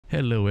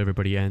Hello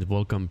everybody and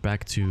welcome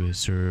back to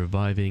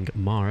Surviving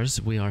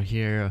Mars. We are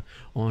here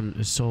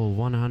on Sol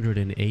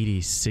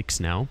 186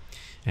 now,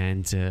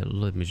 and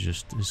let me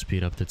just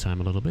speed up the time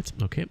a little bit.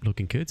 Okay,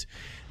 looking good.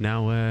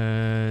 Now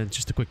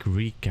just a quick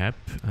recap.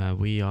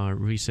 We are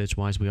research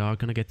wise, we are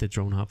gonna get the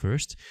drone hub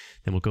first,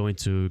 then we'll go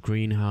into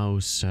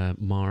greenhouse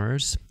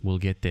Mars. We'll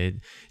get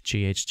the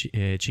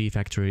GHG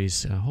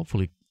factories,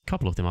 hopefully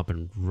couple of them up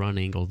and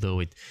running, although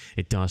it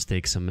does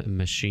take some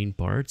machine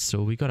parts,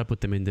 so we gotta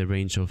put them in the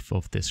range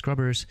of the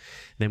scrubbers.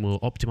 Then we'll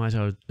optimize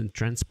our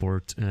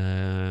transport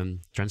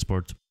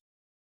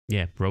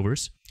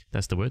rovers,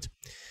 that's the word,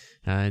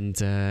 and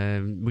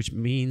which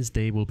means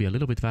they will be a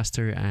little bit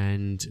faster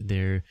and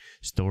their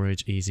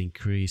storage is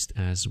increased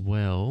as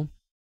well.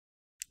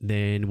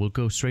 Then we'll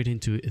go straight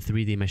into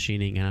 3D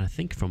machining, and I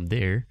think from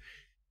there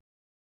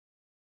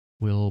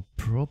we will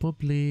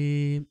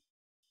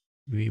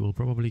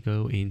probably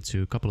go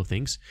into a couple of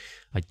things.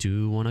 I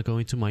do want to go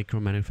into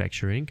micro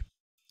manufacturing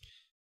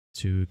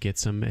to get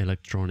some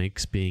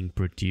electronics being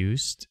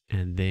produced,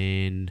 and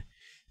then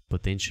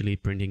potentially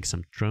printing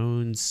some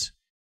drones.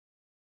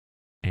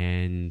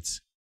 And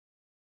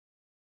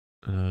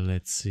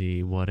let's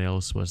see what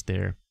else was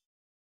there.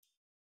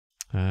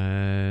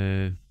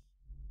 Yeah,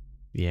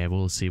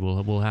 we'll see.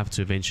 We'll have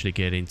to eventually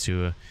get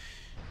into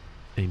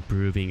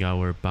improving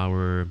our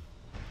power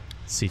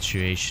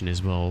situation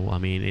as well. I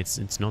mean,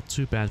 it's not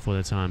too bad for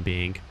the time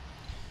being,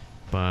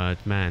 but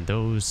man,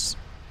 those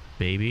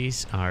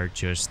babies are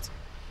just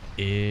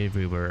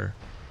everywhere.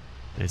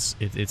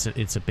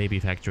 It's a baby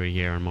factory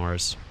here on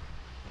Mars.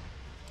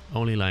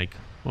 Only like,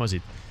 what was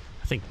it?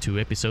 I think 2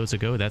 episodes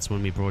ago, that's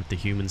when we brought the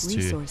humans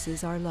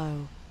resources are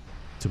low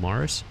to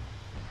Mars,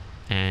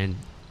 and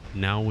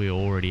now we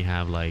already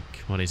have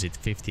like, what is it,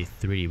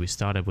 53. We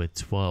started with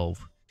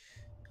 12.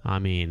 I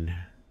mean,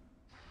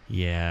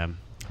 yeah,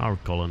 our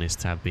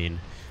colonists have been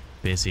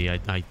busy.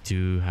 I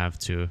do have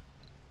to...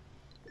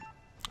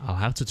 I'll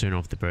have to turn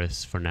off the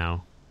births for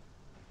now.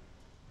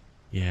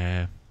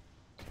 Yeah.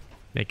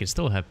 They can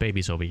still have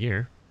babies over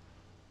here,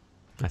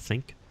 I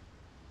think.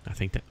 I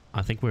think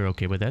we're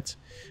okay with that.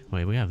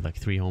 Wait, we have like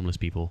 3 homeless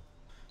people.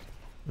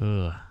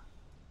 Ugh.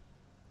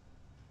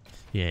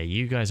 Yeah,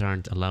 you guys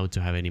aren't allowed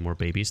to have any more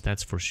babies,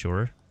 that's for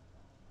sure.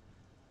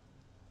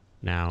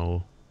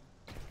 Now...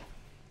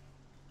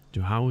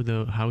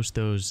 how's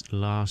those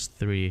last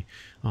 3?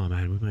 Oh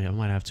man, I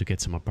might have to get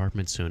some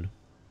apartments soon.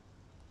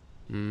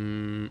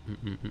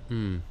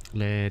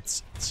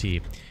 Let's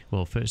see.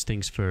 Well, first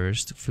things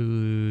first,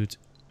 food.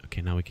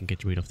 Okay, now we can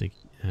get rid of the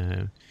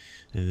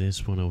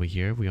this one over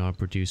here. We are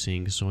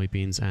producing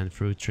soybeans and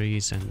fruit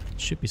trees, and it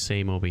should be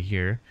same over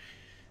here.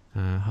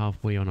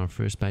 Halfway on our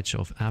first batch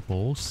of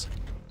apples.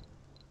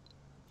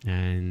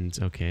 And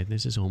okay,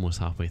 this is almost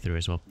halfway through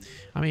as well.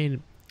 I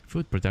mean,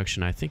 food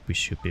production, I think we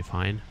should be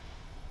fine.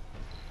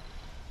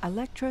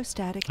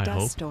 Electrostatic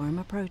dust storm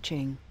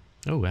approaching.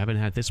 Oh, I haven't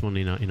had this one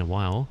in a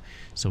while.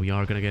 So we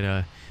are gonna get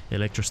a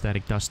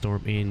electrostatic dust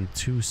storm in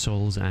 2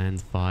 sols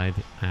and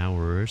 5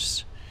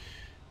 hours.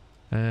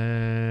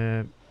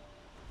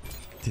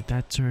 Did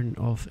that turn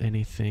off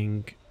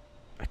anything?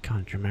 I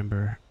can't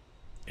remember.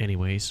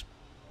 Anyways.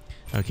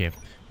 Okay,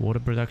 water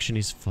production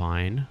is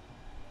fine.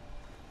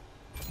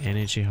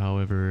 Energy,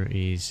 however,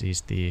 is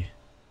the...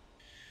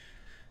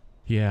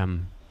 Yeah,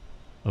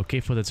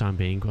 okay for the time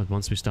being, but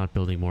once we start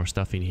building more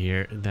stuff in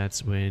here,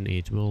 that's when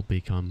it will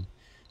become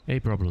a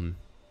problem.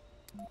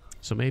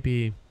 So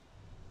maybe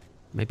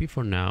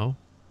for now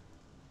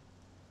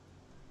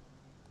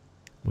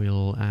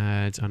we'll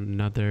add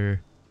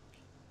another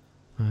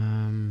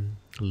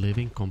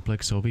living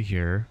complex over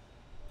here.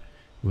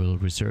 We'll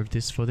reserve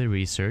this for the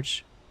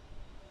research.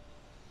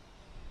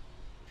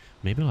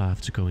 Maybe I'll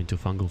have to go into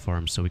fungal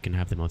farms so we can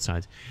have them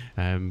outside.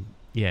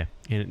 Yeah,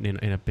 in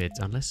a bit.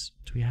 Unless,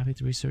 do we have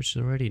it researched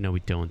already? No,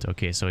 we don't.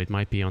 Okay, so it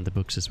might be on the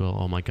books as well.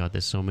 Oh my god,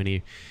 there's so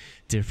many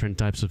different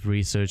types of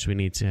research we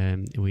need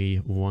to, we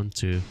want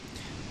to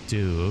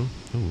do.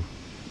 Oh,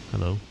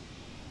 hello.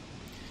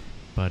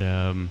 But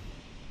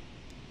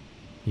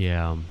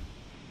yeah.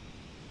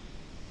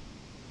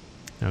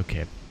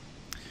 Okay.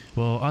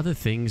 Well, other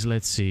things.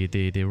 Let's see.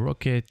 The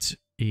rocket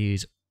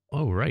is,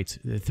 oh right,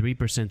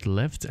 3%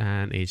 left,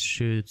 and it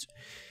should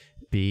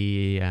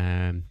be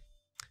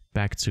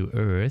back to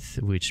Earth,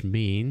 which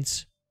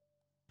means...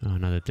 Oh,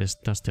 another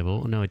dust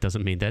devil. No, it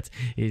doesn't mean that.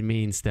 It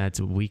means that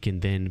we can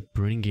then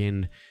bring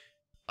in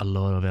a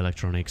lot of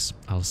electronics.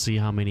 I'll see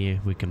how many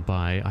we can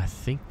buy. I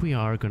think we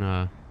are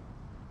gonna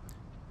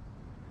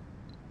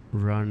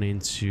run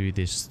into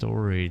this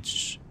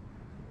storage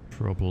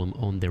problem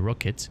on the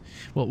rocket.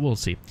 Well, we'll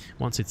see.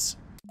 Once it's...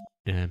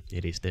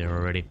 it is there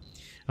already.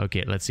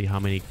 Okay, let's see how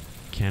many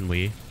can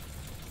we...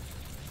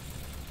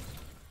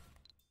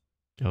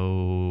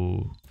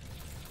 Oh...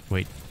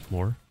 Wait,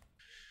 more?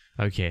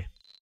 Okay.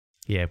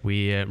 Yeah,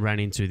 we ran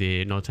into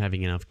the not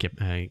having enough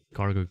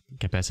cargo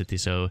capacity,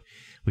 so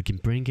we can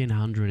bring in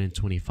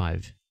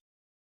 125.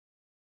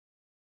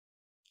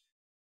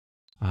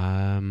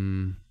 I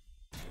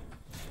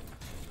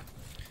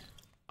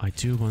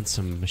do want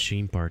some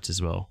machine parts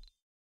as well.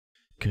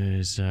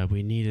 Because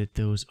we needed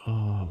those.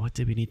 Oh, what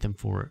did we need them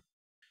for?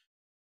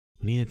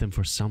 We needed them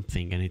for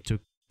something, and it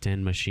took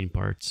 10 machine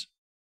parts.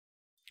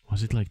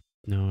 Was it like...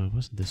 No, it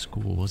wasn't the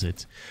school, was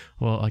it?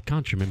 Well, I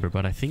can't remember,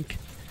 but I think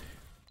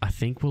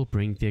we'll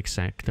bring the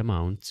exact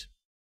amount.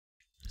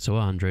 So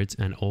 100,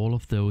 and all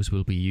of those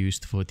will be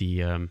used for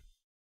the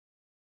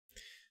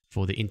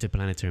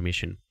interplanetary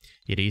mission.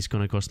 It is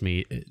gonna cost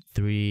me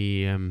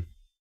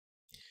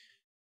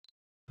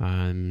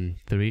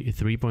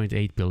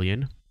 3.8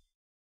 billion,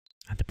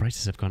 and the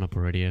prices have gone up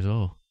already as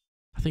well.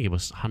 I think it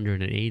was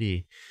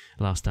 180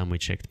 last time we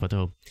checked, but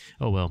oh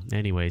well.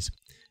 Anyways,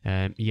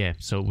 yeah.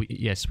 So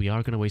yes, we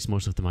are gonna waste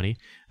most of the money,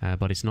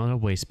 but it's not a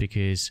waste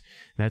because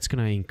that's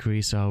gonna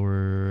increase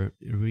our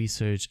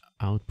research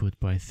output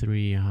by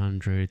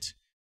 300.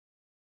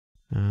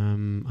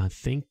 I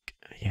think,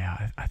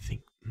 yeah, I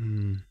think.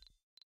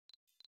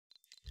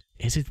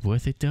 Is it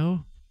worth it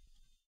though?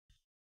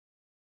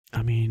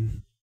 I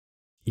mean,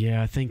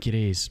 yeah, I think it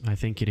is. I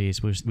think it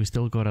is. We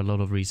still got a lot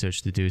of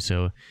research to do,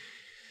 so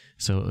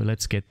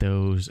let's get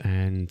those,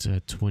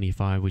 and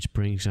 25, which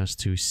brings us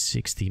to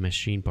 60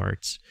 machine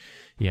parts.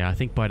 Yeah, I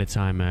think by the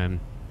time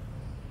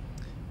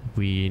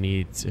we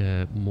need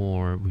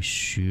more, we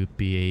should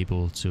be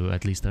able to.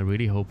 At least I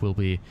really hope we'll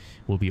be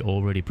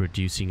already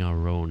producing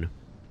our own.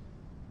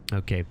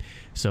 Okay,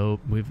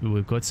 so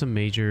we've got some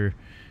major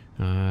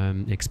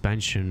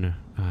expansion,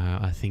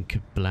 I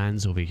think,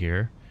 plans over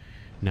here.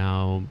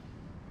 Now,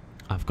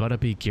 I've got to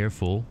be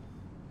careful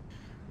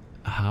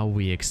how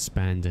we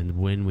expand and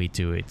when we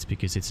do it,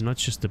 because it's not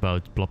just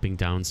about plopping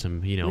down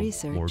some, you know,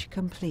 research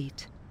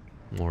complete.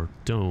 More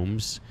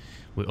domes.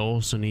 We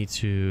also need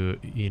to,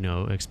 you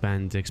know,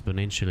 expand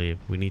exponentially.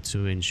 We need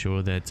to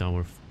ensure that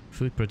our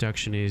food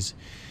production is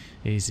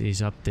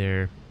up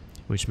there,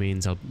 which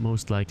means I'll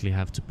most likely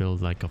have to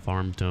build like a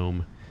farm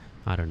dome,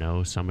 I don't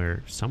know,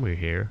 somewhere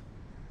here,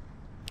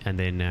 and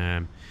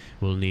then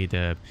we'll need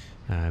a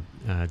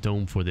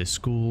dome for the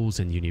schools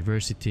and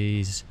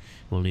universities.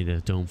 We'll need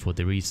a dome for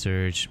the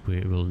research.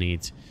 We'll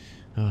need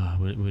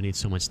we need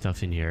so much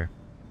stuff in here.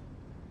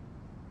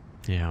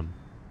 Yeah.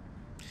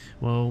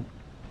 Well,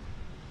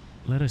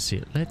 let us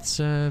see.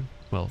 Let's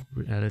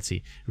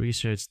see.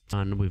 Research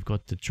done. We've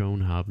got the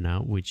drone hub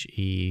now, which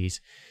is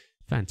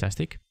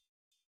fantastic.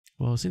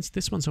 Well, since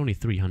this one's only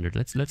 300,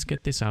 let's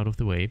get this out of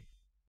the way.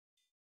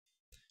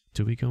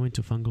 Do we go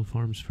into fungal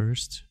farms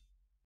first,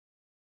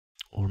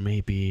 or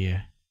maybe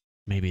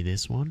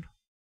this one?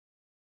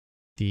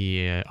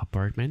 The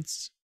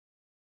apartments.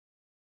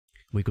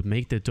 We could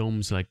make the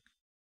domes like...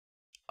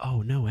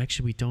 Oh no,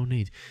 actually we don't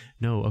need...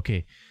 No,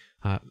 okay.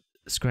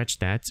 Scratch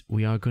that.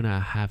 We are gonna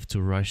have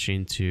to rush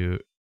into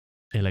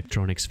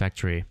electronics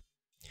factory.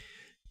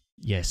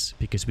 Yes,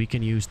 because we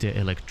can use the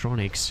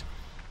electronics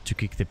to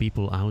kick the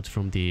people out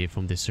from the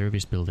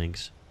service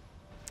buildings.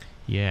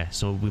 Yeah,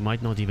 so we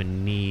might not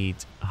even need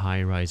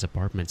high-rise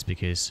apartments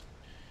because...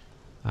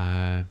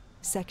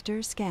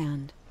 Sector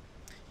scanned.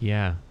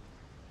 Yeah.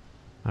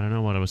 I don't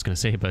know what I was gonna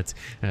say, but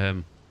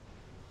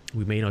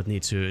we may not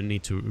need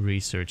to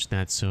research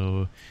that.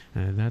 So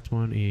that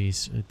one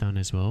is done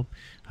as well.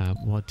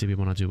 What do we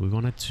want to do? We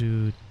wanted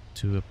to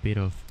do a bit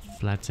of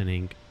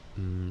flattening.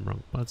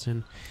 Wrong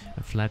button.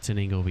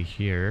 Flattening over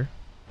here.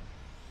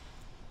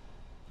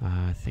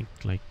 I think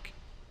like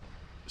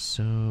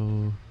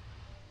so.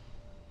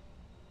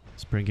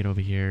 Let's bring it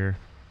over here.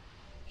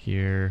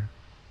 Here.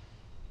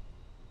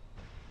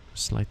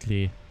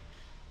 Slightly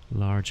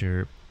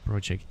larger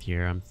project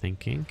here, I'm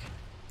thinking.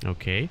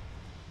 Okay.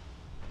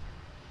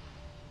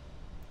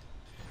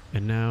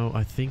 And now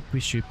I think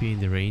we should be in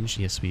the range.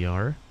 Yes, we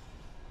are.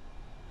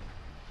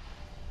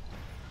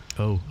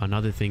 Oh,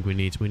 another thing we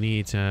need. We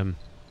need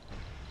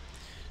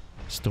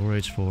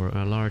storage for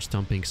large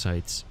dumping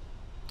sites.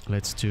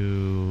 Let's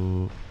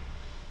do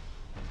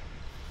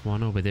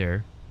one over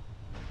there.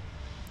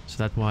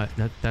 So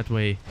that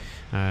way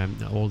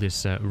all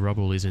this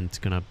rubble isn't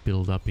gonna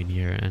build up in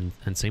here, and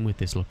same with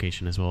this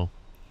location as well.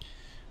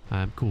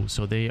 Cool,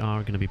 so they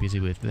are gonna be busy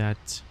with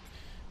that.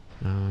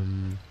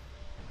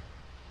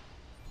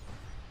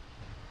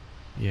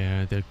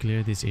 Yeah, they'll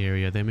clear this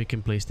area, then we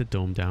can place the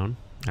dome down.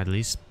 At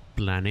least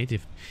plan it.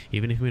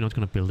 Even if we're not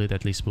gonna build it,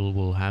 at least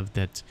we'll have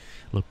that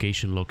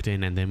location locked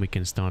in, and then we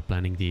can start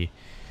planning the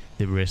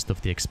rest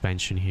of the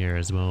expansion here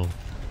as well.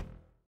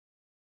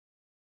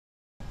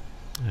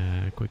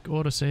 Quick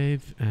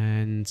autosave,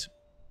 and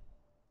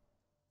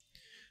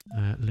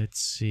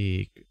let's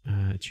see.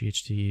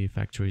 GHT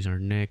factories are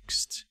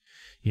next.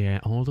 Yeah,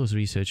 all those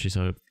researches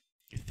are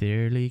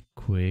fairly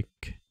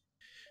quick,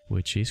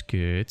 which is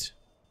good.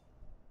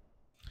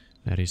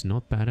 That is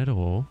not bad at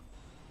all.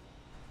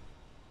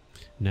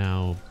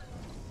 Now...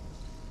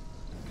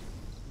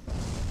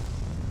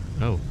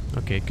 Oh,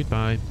 okay,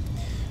 goodbye.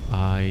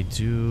 I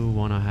do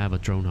want to have a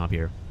drone hub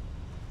here.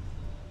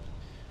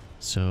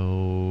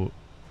 So...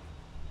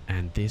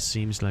 And this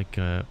seems like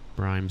a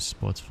prime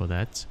spot for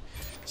that.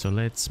 So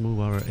let's move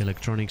our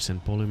electronics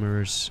and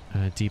polymers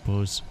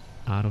depots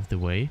out of the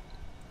way.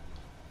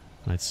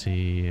 Let's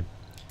see...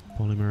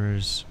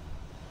 Polymers...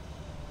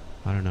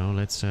 I don't know,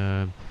 let's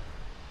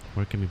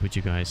where can we put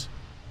you guys?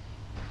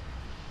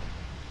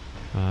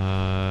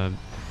 I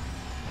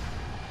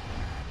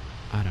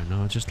don't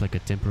know, just like a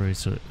temporary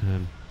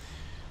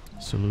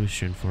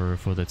solution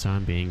for the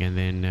time being. And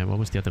then what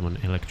was the other one?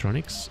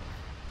 Electronics.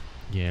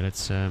 Yeah,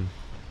 let's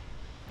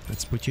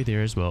put you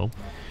there as well.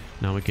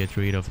 Now we get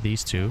rid of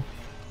these two.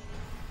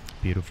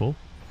 Beautiful.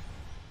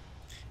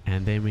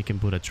 And then we can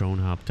put a drone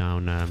hub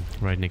down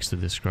right next to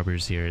the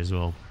scrubbers here as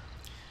well.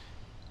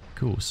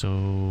 Cool,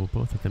 so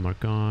both of them are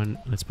gone.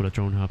 Let's put a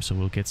drone hub so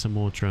we'll get some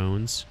more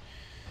drones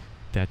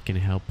that can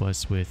help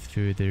us with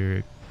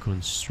further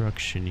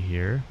construction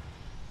here.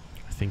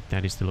 I think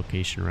that is the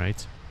location,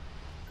 right?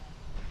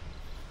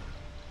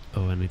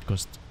 Oh, and it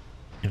cost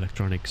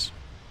electronics.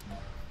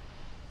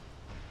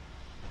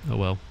 Oh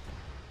well.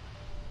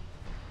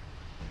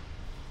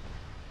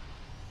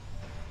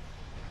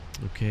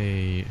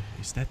 Okay,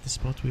 is that the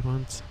spot we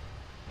want?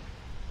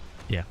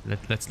 Yeah,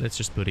 let's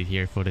just put it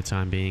here for the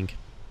time being.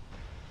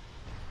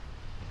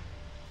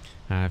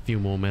 A few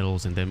more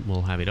metals and then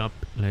we'll have it up.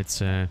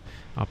 Let's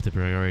up the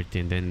priority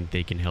and then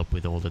they can help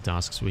with all the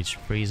tasks, which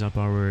frees up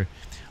our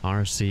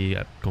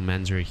RC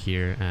commander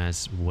here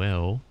as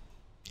well.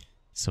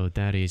 So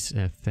that is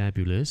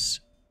fabulous.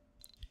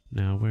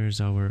 Now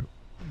where's our...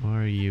 Why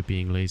are you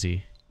being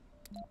lazy?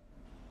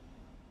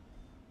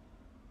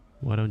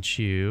 Why don't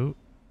you...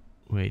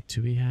 Wait,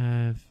 do we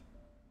have...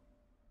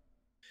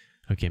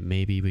 Okay,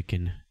 maybe we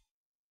can...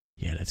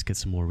 Yeah, let's get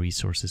some more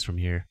resources from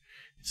here.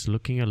 It's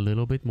looking a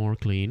little bit more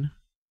clean.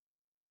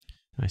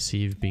 I see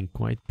you've been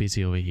quite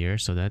busy over here,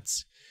 so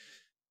that's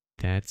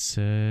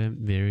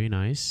very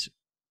nice.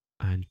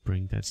 And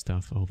bring that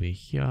stuff over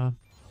here.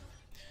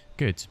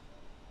 Good.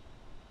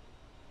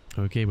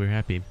 Okay, we're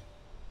happy.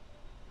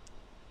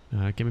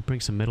 Can we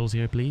bring some metals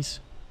here, please?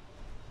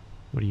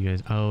 What are you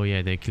guys... Oh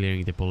yeah, they're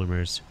clearing the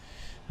polymers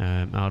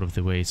out of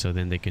the way, so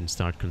then they can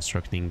start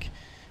constructing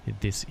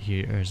this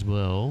here as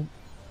well.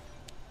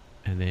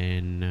 And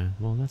then,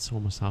 well, that's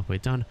almost halfway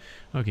done.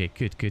 Okay,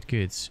 good.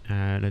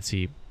 Let's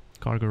see.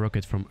 Cargo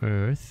rocket from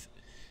Earth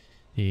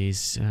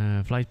is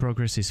flight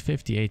progress is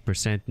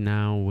 58%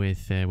 now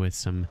with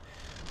some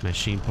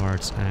machine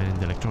parts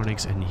and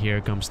electronics. And here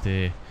comes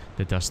the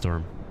dust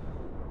storm.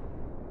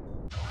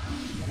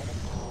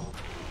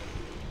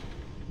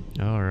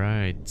 All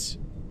right,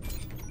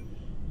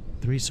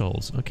 3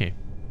 souls. Okay,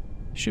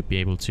 should be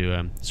able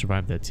to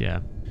survive that.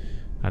 Yeah,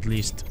 at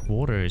least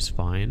water is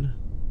fine.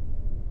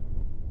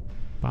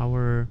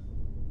 Power.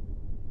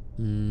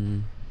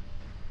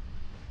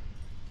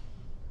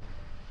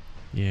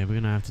 Yeah, we're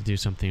gonna have to do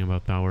something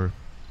about power.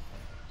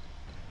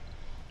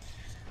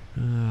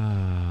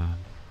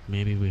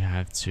 Maybe we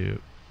have to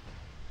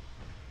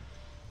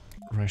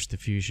rush the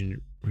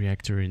fusion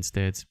reactor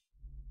instead.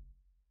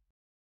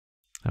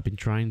 I've been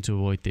trying to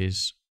avoid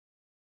this.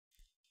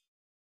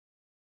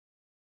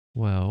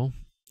 Well,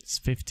 it's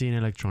 15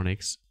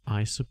 electronics.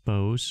 I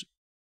suppose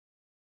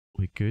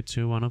we could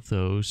do one of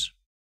those.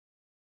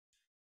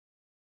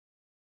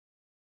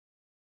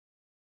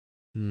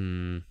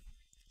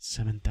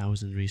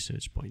 7,000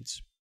 research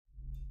points.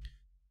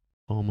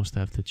 Almost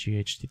have the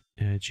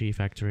G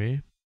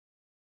factory.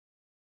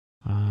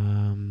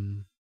 I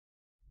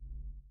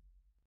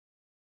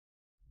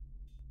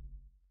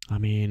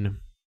mean,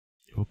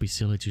 it would be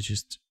silly to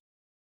just...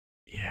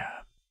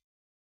 Yeah.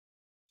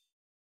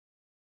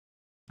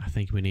 I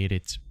think we need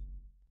it.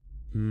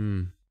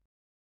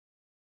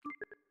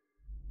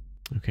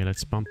 Okay,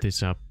 let's bump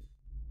this up.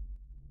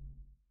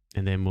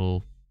 And then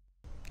we'll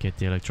get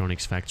the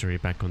electronics factory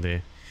back on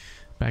the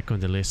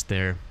list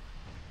there.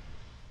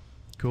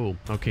 Cool.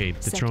 Okay,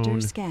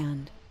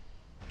 the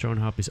drone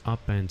hub is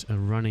up and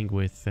running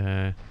with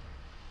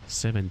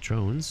 7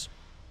 drones.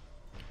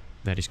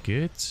 That is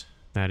good.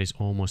 That is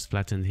almost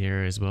flattened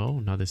here as well.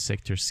 Another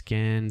sector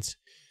scanned.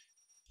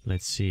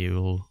 Let's see,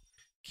 we'll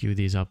queue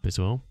these up as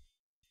well.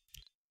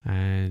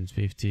 And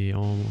 50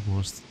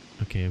 almost.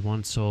 Okay,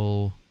 1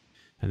 soul,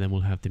 and then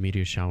we'll have the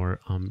meteor shower.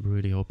 I'm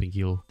really hoping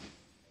you'll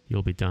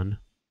be done.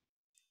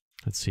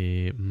 Let's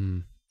see.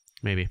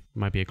 Maybe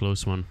might be a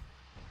close one.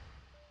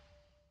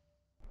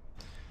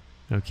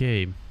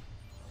 Okay,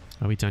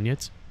 are we done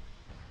yet?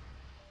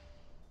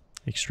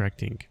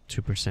 Extracting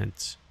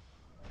 2%.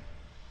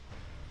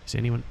 Is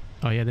anyone?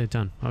 Oh yeah, they're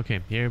done. Okay,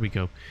 here we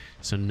go.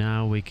 So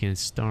now we can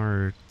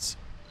start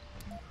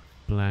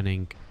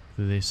planning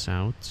this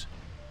out.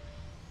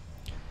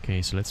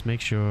 Okay, so let's make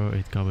sure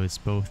it covers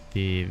both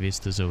the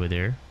vistas over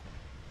there.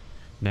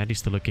 That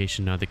is the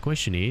location. Now the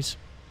question is,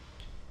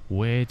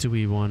 where do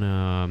we want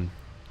to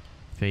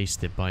face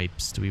the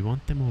pipes? Do we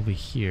want them over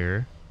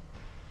here?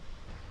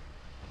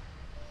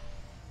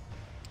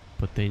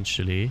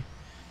 Potentially,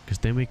 because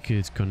then we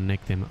could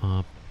connect them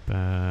up.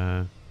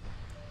 I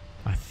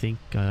think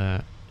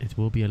it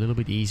will be a little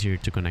bit easier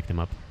to connect them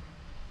up.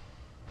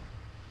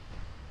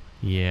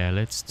 Yeah,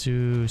 let's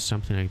do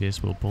something like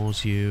this. We'll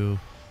pause you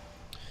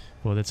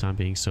for the time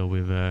being. So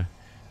we've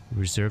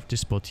reserved the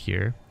spot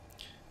here.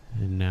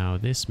 And now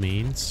this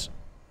means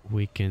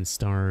we can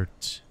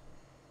start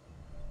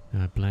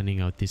planning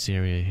out this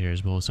area here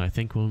as well. So I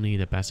think we'll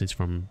need a passage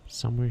from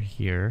somewhere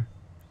here,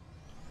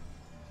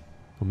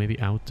 or maybe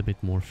out a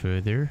bit more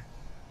further,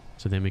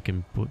 so then we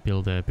can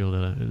build a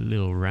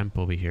little ramp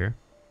over here.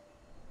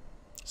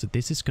 So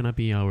this is gonna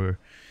be our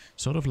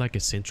sort of like a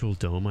central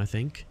dome, I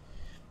think.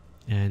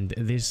 And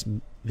this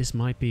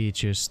might be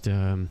just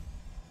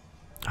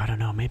I don't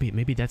know,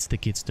 maybe that's the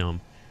kids'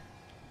 dome.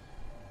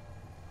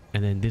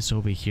 And then this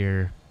over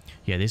here,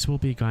 yeah, this will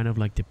be kind of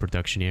like the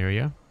production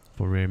area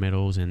for rare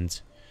metals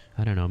and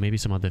I don't know, maybe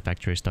some other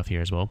factory stuff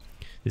here as well.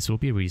 This will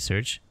be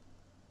research.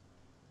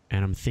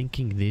 And I'm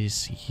thinking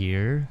this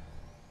here,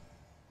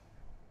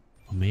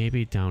 or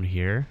maybe down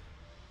here,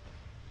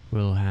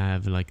 we'll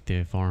have like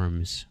the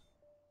farms.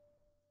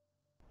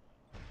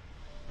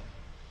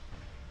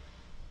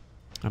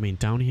 I mean,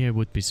 down here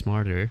would be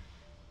smarter,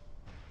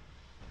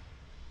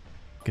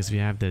 because we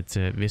have that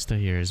vista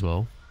here as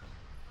well.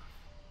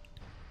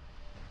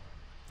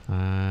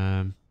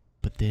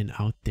 But then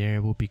out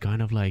there will be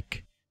kind of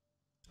like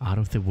out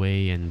of the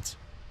way, and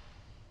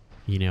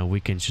you know, we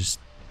can just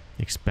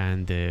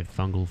expand the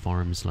fungal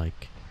farms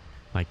like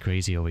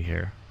crazy over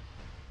here.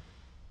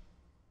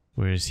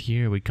 Whereas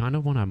here we kind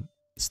of want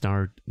to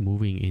start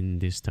moving in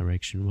this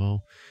direction.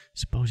 Well,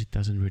 suppose it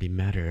doesn't really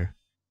matter.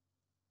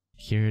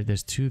 Here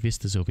there's two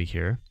vistas over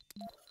here.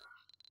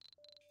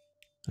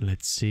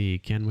 Let's see,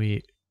 can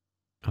we...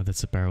 Oh,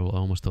 that's a barrel. I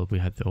almost thought we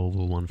had the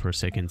oval one for a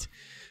second.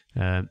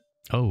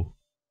 Oh,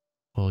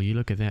 well, you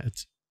look at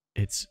that.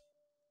 It's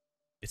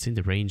in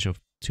the range of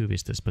two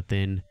vistas, but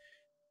then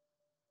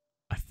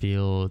I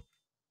feel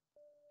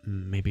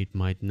maybe it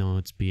might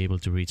not be able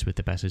to reach with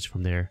the passage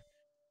from there.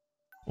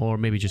 Or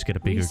maybe just get a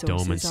bigger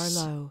dome and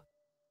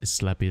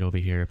slap it over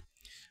here.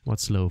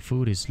 What's low?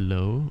 Food is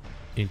low.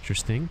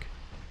 Interesting.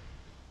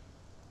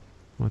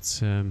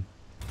 What's going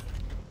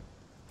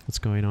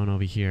on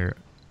over here?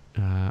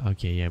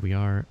 Okay, yeah, we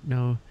are...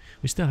 No,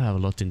 we still have a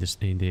lot in this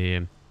in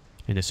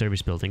the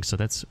service building, so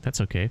that's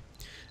okay.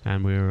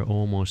 And we're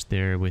almost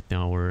there with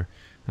our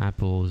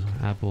apple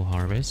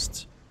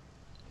harvest.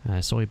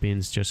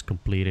 Soybeans just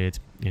completed.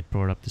 It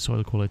brought up the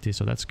soil quality,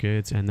 so that's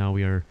good. And now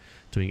we are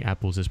doing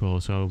apples as well.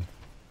 So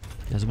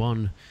as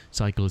one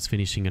cycle is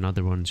finishing,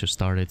 another one just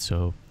started,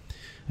 so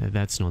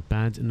that's not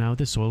bad. Now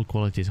the soil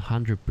quality is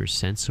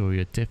 100%, so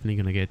you're definitely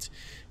gonna get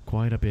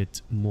quite a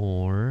bit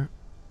more.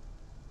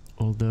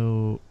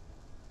 Although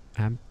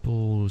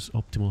apples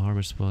optimal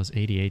harvest was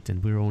 88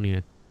 and we're only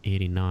at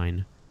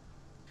 89.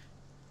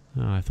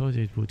 I thought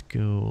it would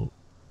go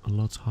a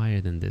lot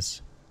higher than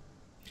this.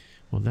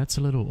 Well, that's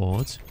a little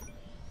odd.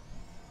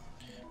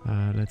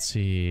 Let's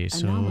see.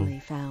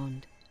 Anomaly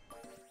found.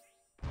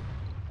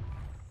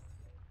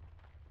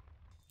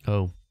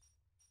 Oh.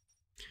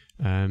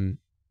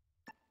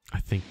 I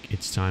think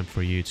it's time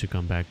for you to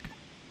come back.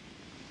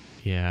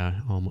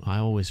 Yeah, I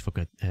always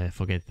forget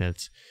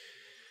that.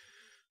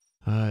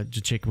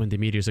 To check when the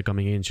meteors are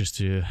coming in, just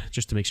to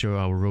make sure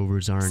our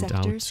rovers aren't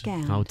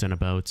out and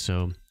about.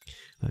 So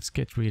let's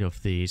get rid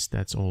of these.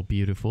 That's all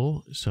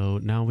beautiful. So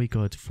now we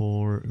got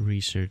 4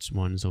 research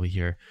ones over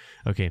here.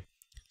 Okay,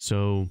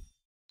 so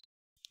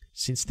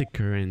since the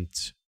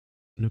current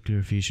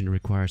nuclear fusion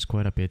requires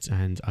quite a bit,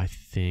 and I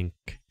think,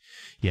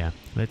 yeah,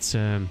 let's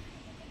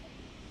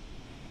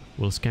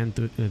we'll scan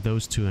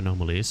those 2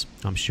 anomalies.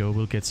 I'm sure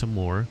we'll get some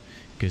more,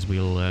 because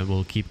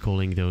we'll keep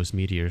calling those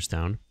meteors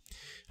down.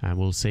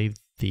 We'll save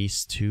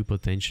these 2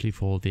 potentially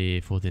for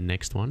the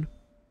next one.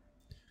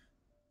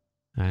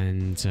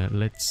 And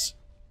let's...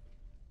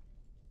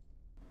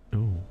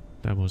 Oh,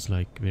 that was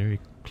like very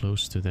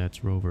close to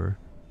that rover.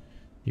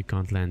 You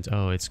can't land.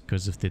 Oh, it's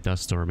because of the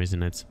dust storm,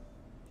 isn't it?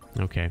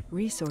 Okay.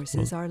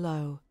 Resources are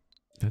low.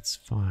 That's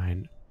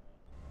fine.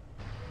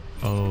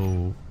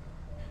 Oh,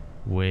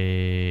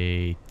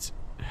 wait.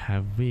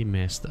 Have we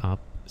messed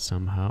up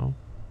somehow?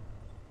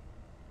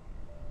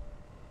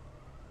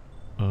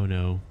 Oh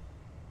no.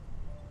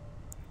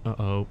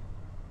 Uh-oh.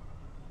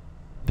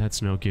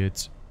 That's no good.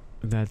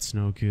 That's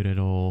no good at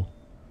all.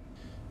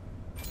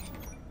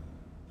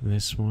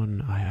 This one,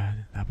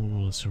 that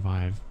one will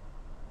survive.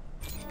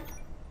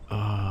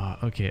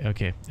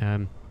 Okay.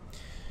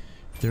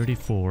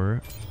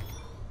 34.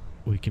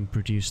 We can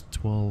produce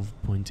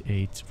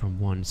 12.8 from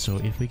 1. So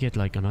if we get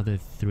like another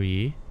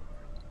 3,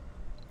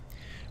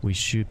 we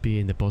should be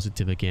in the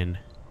positive again.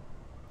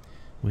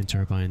 Wind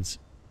turbines.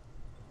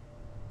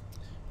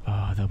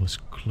 Ah, that was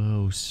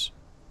close.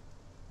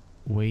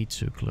 Way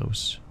too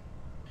close.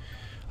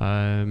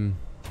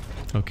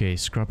 Okay,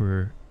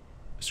 scrubber.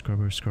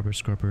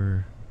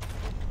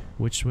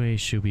 Which way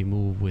should we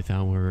move with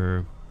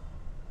our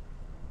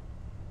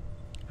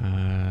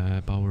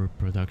power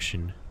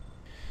production?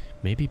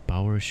 Maybe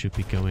power should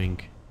be going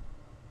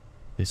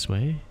this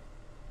way?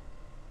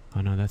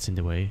 Oh no, that's in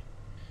the way.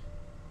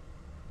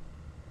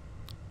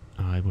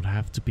 It would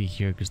have to be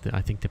here, because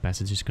I think the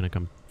passage is gonna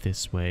come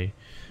this way.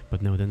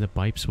 But no, then the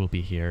pipes will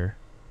be here.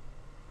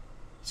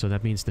 So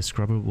that means the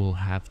scrubber will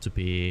have to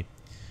be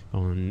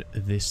on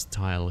this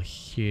tile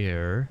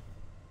here.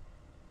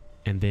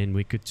 And then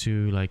we could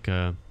do like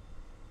a...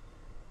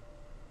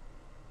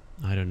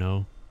 I don't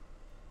know.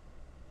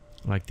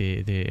 like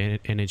the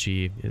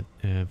energy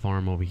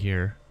farm over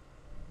here.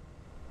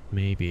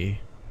 Maybe.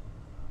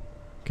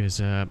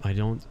 Because I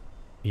don't...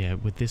 Yeah,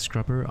 with this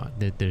scrubber,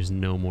 there's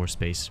no more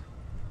space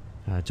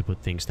to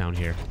put things down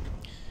here.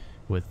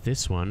 With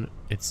this one,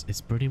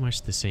 it's pretty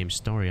much the same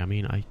story. I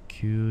mean, I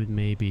could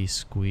maybe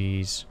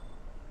squeeze...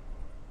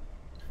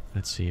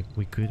 Let's see,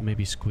 we could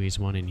maybe squeeze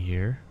one in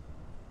here.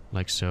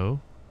 Like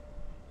so.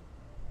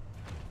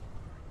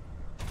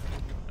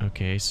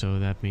 Okay, so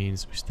that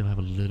means we still have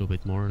a little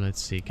bit more.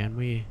 Let's see, can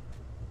we...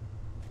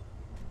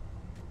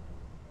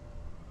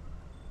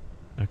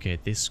 Okay,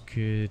 this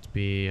could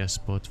be a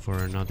spot for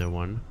another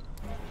one.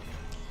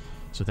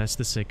 So that's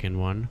the second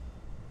one.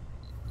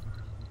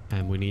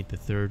 And we need the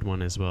third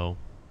one as well.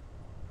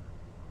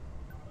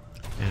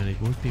 And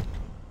it would be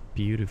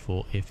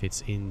beautiful if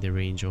it's in the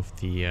range of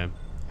the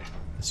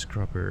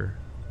scrubber.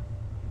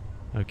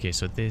 Okay,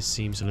 so this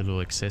seems a little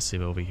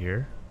excessive over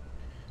here.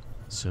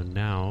 So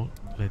now,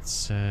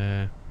 let's...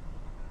 if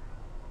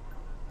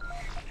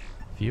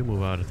you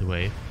move out of the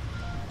way.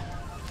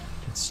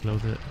 Let's slow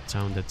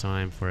down the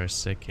time for a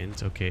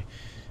second. Okay,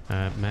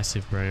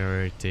 massive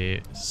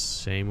priority.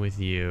 Same with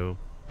you.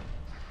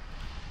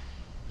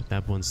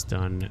 That one's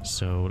done,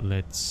 so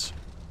let's...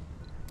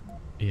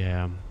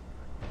 Yeah.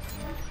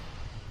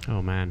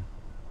 Oh man.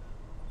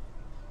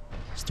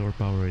 Store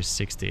power is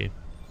 60.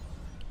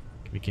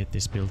 Can we get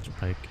this built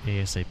like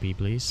ASAP,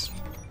 please?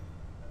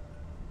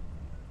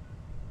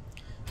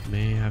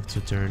 May have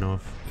to turn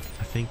off...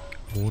 I think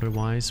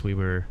water-wise we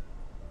were...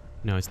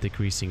 No, it's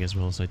decreasing as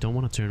well, so I don't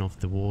want to turn off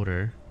the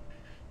water.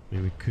 I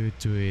mean, we could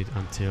do it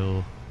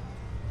until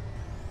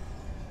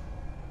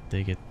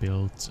they get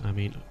built. I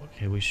mean,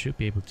 okay, we should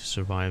be able to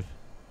survive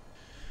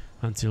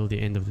until the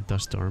end of the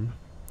dust storm.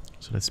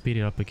 So let's speed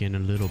it up again a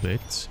little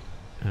bit.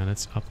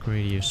 Let's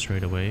upgrade you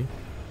straight away.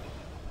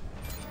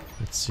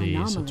 Let's see,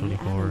 Anomaly so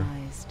 24.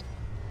 analyzed.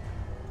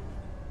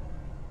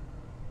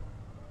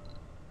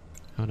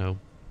 Oh no.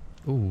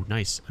 Ooh,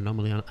 nice.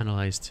 Anomaly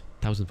analyzed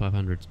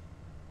 1500.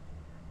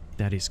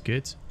 That is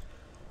good.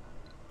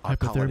 Our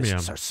colonists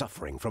Hypothermia. are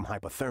suffering from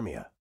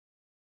hypothermia.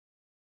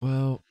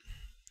 Well,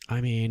 I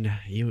mean,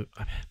 you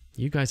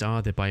guys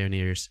are the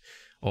pioneers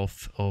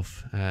of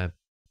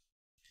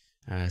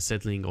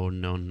settling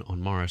on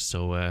Mars.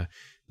 So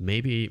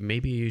maybe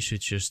you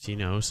should just, you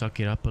know, suck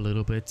it up a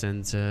little bit.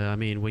 And I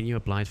mean, when you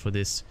applied for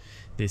this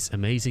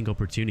amazing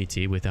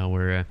opportunity with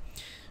our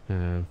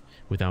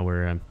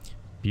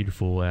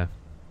beautiful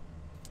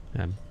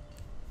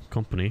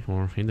company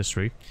or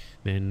industry,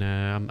 then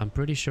I'm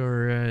pretty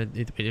sure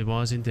it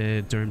was in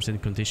the terms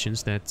and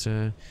conditions that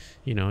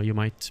you know, you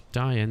might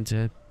die,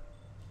 and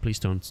please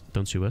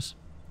don't sue us.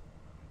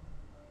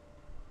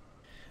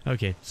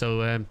 Okay,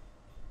 so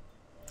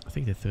I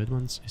think the third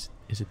one's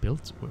is it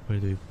built? Where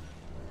do?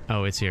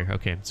 Oh, it's here.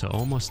 Okay, so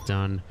almost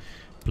done.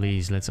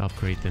 Please, let's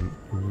upgrade them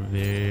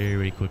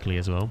very quickly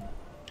as well.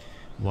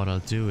 What I'll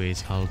do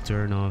is I'll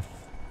turn off...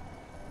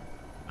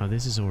 Oh,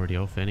 this is already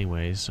off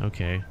anyways.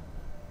 Okay.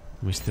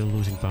 We're still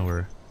losing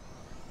power.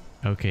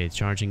 Okay,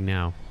 charging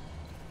now.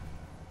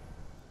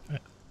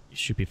 It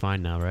should be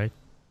fine now, right?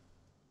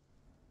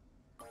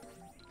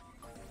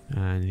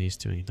 And he's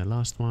doing the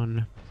last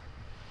one.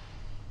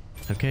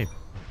 Okay.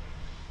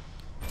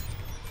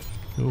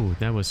 Oh,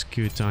 that was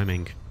good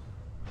timing.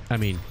 I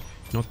mean,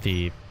 not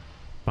the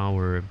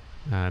power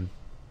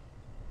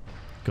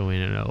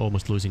going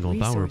almost losing all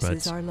power,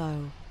 but are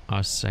low.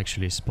 us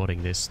actually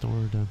spotting this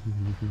store.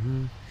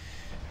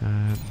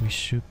 We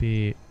should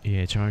be,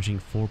 yeah, charging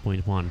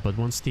 4.1, but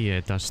once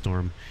the dust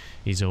storm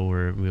is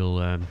over,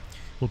 we'll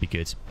be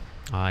good.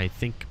 I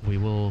think we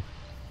will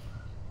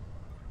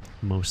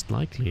most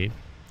likely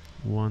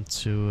want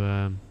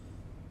to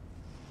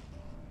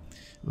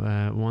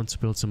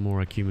build some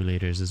more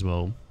accumulators as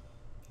well.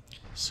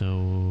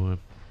 So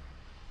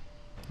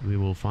we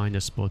will find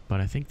a spot, but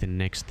I think the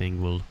next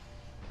thing we'll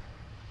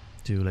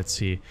do, let's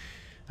see.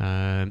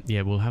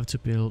 Yeah, we'll have to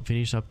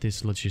finish up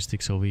this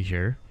logistics over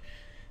here.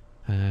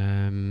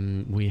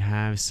 We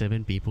have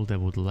 7 people that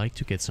would like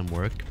to get some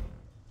work,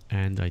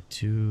 and I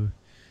do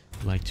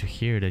like to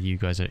hear that you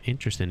guys are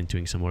interested in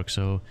doing some work,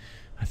 so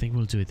I think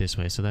we'll do it this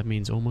way. So that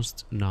means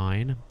almost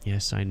 9.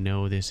 Yes, I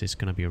know this is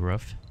gonna be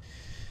rough,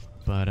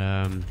 but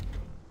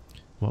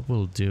what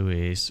we'll do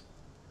is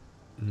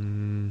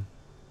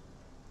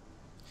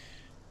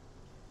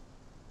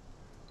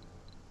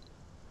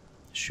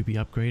should we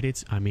upgrade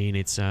it? I mean,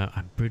 it's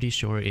I'm pretty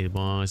sure it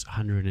was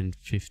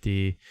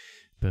 150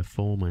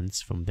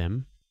 performance from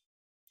them.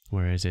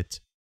 Where is it?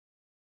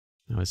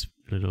 Oh, it's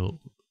a little...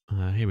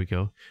 here we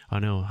go. Oh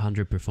no,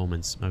 100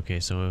 performance. Okay,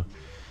 so...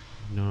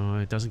 No,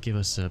 it doesn't give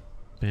us a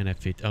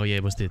benefit. Oh yeah,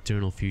 it was the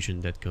eternal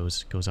fusion that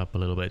goes up a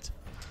little bit.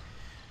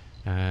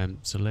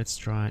 So let's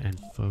try and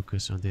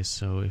focus on this.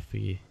 So if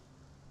we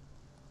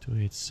do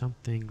it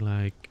something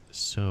like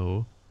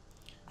so...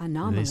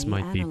 Anomaly this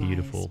might be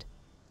beautiful. analyzed.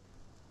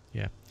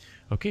 Yeah.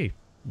 Okay.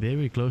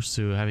 Very close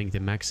to having the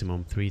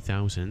maximum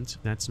 3000.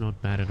 That's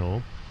not bad at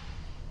all.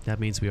 That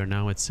means we are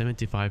now at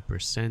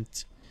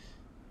 75%.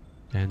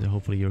 And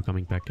hopefully you're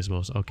coming back as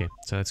well. So, okay,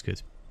 so that's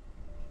good.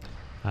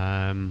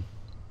 Oh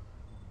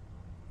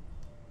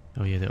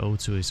yeah, the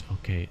O2 is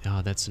okay.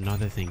 Ah, that's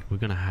another thing. We're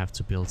gonna have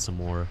to build some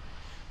more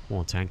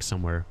tanks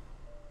somewhere.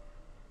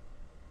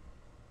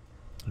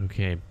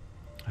 Okay,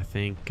 I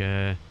think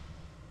it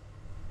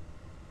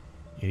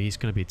is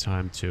gonna be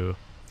time to.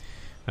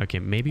 Okay,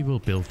 maybe we'll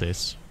build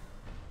this.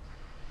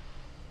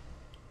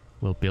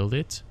 We'll build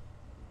it,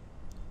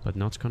 but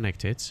not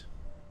connect it.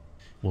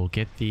 We'll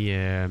get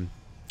the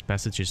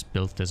passages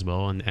built as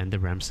well, and the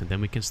ramps, and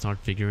then we can start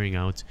figuring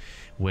out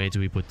where do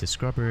we put the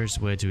scrubbers,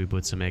 where do we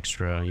put some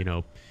extra, you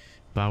know,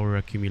 power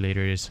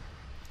accumulators,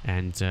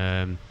 and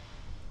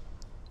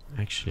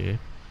actually,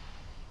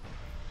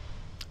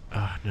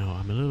 no,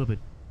 I'm a little bit.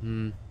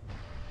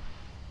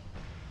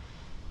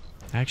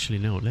 Actually,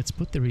 no. Let's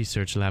put the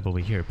research lab over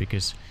here,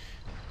 because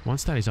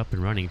once that is up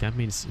and running, that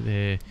means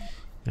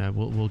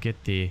we'll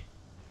get the.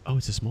 Oh,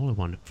 it's a smaller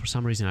one. For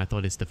some reason, I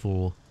thought it's the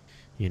full.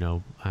 You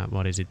know,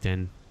 what is it?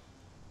 10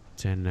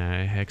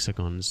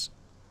 hexagons.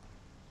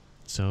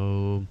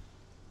 So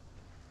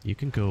you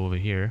can go over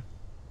here.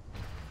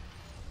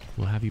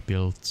 We'll have you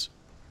built.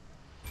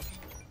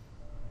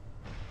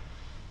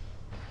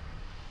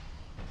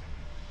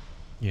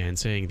 Yeah, and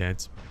saying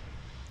that.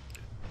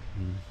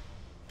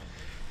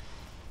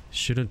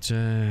 Shouldn't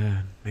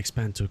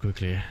expand too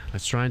quickly.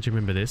 Let's try and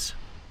remember this.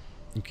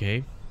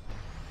 Okay.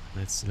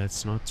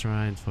 Let's not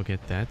try and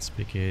forget that,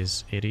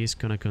 because it is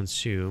gonna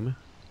consume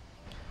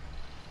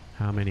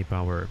how many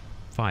power?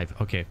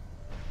 5. Okay.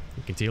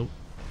 We can deal.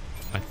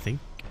 I think.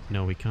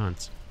 No, we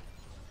can't.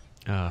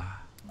 Okay,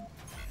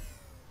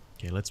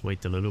 let's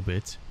wait a little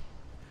bit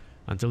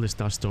until this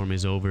dust storm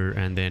is over,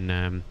 and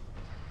then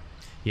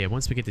yeah,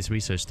 once we get this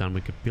research done, we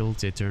could build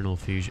the eternal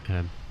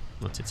fusion.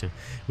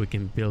 We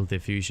can build the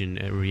fusion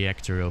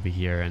reactor over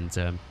here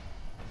and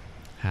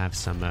have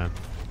some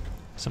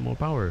more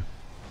power.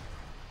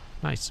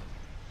 Nice.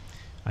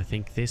 I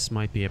think this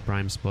might be a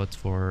prime spot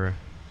for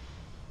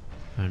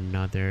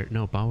another.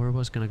 No, power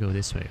was gonna go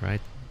this way,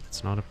 right?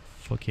 Let's not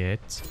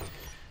forget.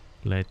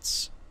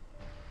 Let's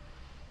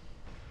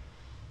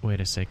wait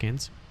a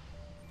second.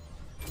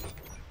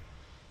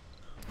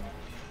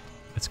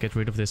 Let's get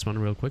rid of this one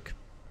real quick.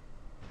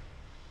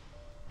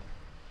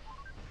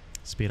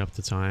 Speed up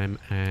the time,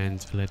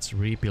 and let's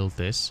rebuild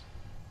this.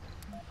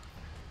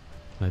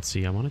 Let's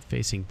see, I want it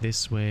facing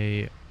this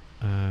way.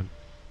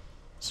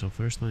 So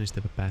first one is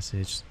the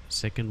passage,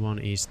 second one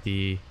is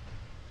the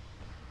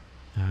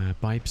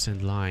pipes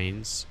and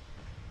lines.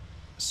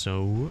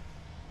 So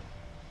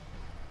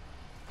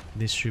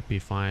this should be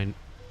fine.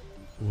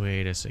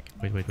 Wait a second.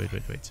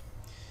 Wait.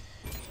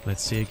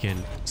 Let's see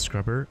again.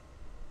 Scrubber.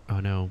 Oh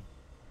no.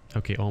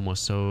 Okay,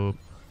 almost. So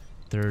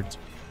third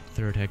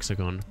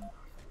hexagon.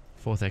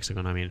 Fourth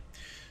hexagon, I mean.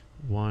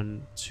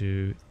 1,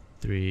 2,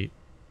 3,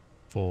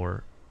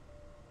 4.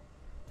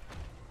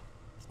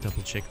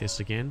 Double check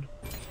this again.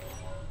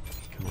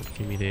 Come on,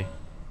 give me the.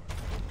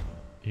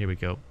 Here we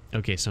go.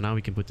 Okay, so now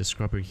we can put the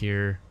scrubber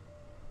here,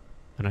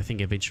 and I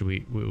think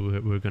eventually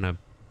we're gonna,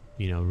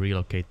 you know,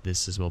 relocate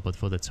this as well. But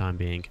for the time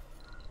being,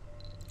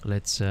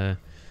 let's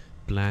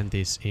plan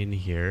this in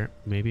here.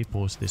 Maybe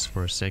pause this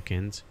for a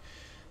second.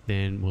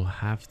 Then we'll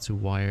have to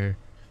wire.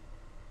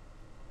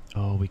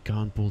 Oh, we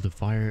can't pull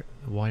the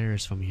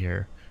wires from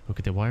here.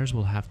 Okay, the wires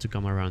will have to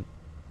come around.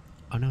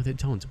 Oh no, they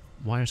don't.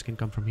 Wires can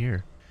come from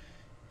here.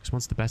 Because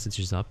once the passage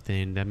is up,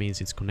 then that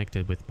means it's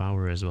connected with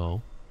power as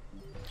well.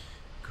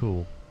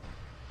 Cool.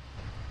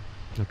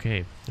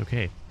 Okay.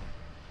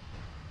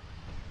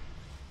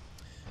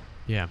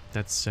 Yeah,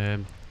 that's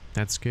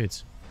good.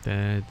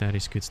 That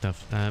is good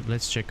stuff.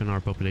 Let's check on our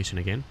population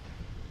again.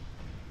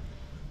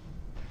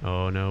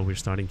 Oh no, we're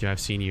starting to have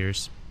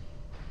seniors.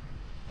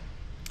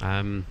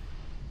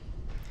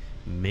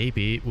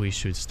 Maybe we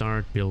should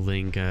start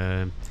building,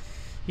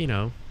 you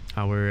know,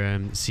 our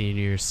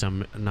seniors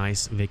some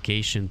nice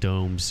vacation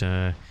domes.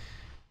 I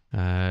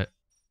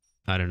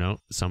don't know,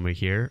 somewhere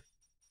here.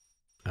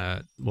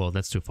 Well,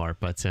 that's too far,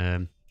 but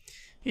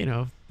you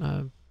know,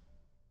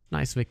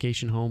 nice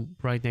vacation home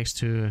right next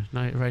to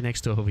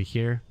over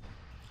here.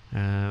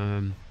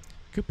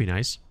 Could be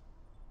nice.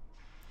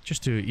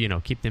 Just to, you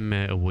know, keep them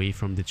away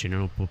from the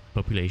general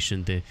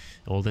population,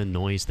 all the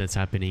noise that's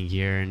happening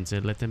here, and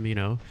let them, you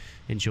know,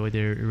 enjoy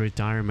their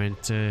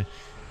retirement in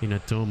a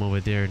dome over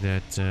there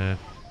that,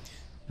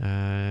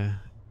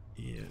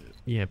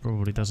 yeah,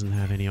 probably doesn't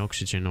have any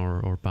oxygen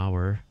or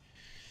power.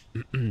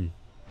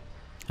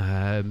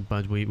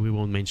 But we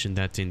won't mention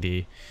that in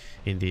the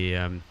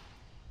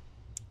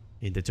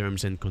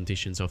terms and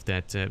conditions of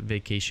that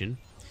vacation,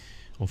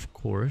 of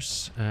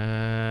course.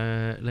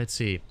 Let's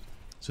see.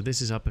 So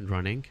this is up and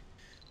running.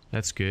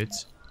 That's good.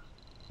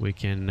 We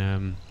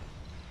can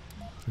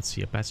let's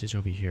see, a passage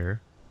over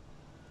here.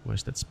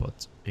 Where's that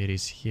spot? It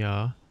is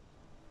here.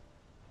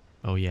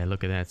 Oh yeah,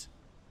 look at that.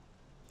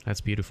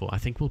 That's beautiful. I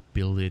think we'll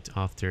build it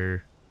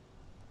after.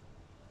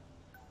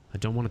 I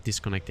don't want to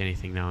disconnect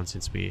anything now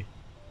since we.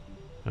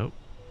 Oh.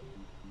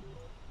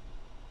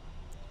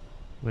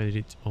 Where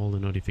did all the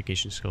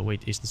notifications go?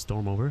 Wait, is the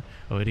storm over?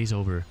 Oh, it is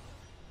over.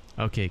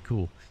 Okay,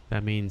 cool.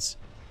 That means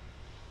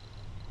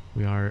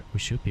We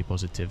should be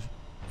positive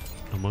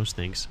on most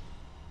things.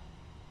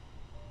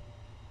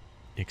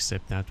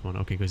 Except that one.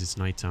 Okay, because it's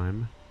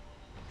nighttime.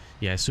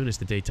 Yeah, as soon as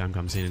the daytime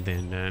comes in,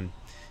 then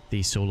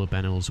these solar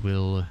panels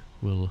will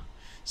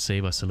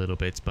save us a little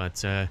bit.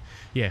 But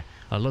yeah,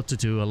 a lot to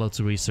do, a lot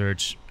to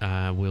research.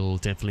 We'll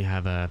definitely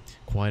have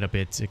quite a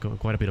bit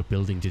of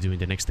building to do in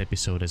the next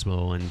episode as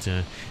well,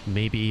 and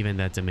maybe even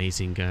that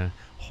amazing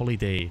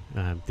holiday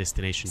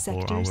destination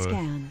Sector for our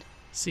scanned.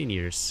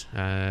 seniors.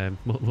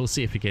 We'll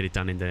see if we get it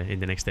done in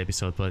the next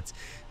episode, but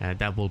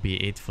that will be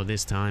it for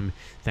this time.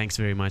 Thanks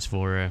very much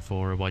for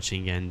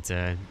watching, and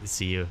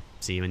see you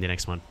in the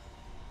next one.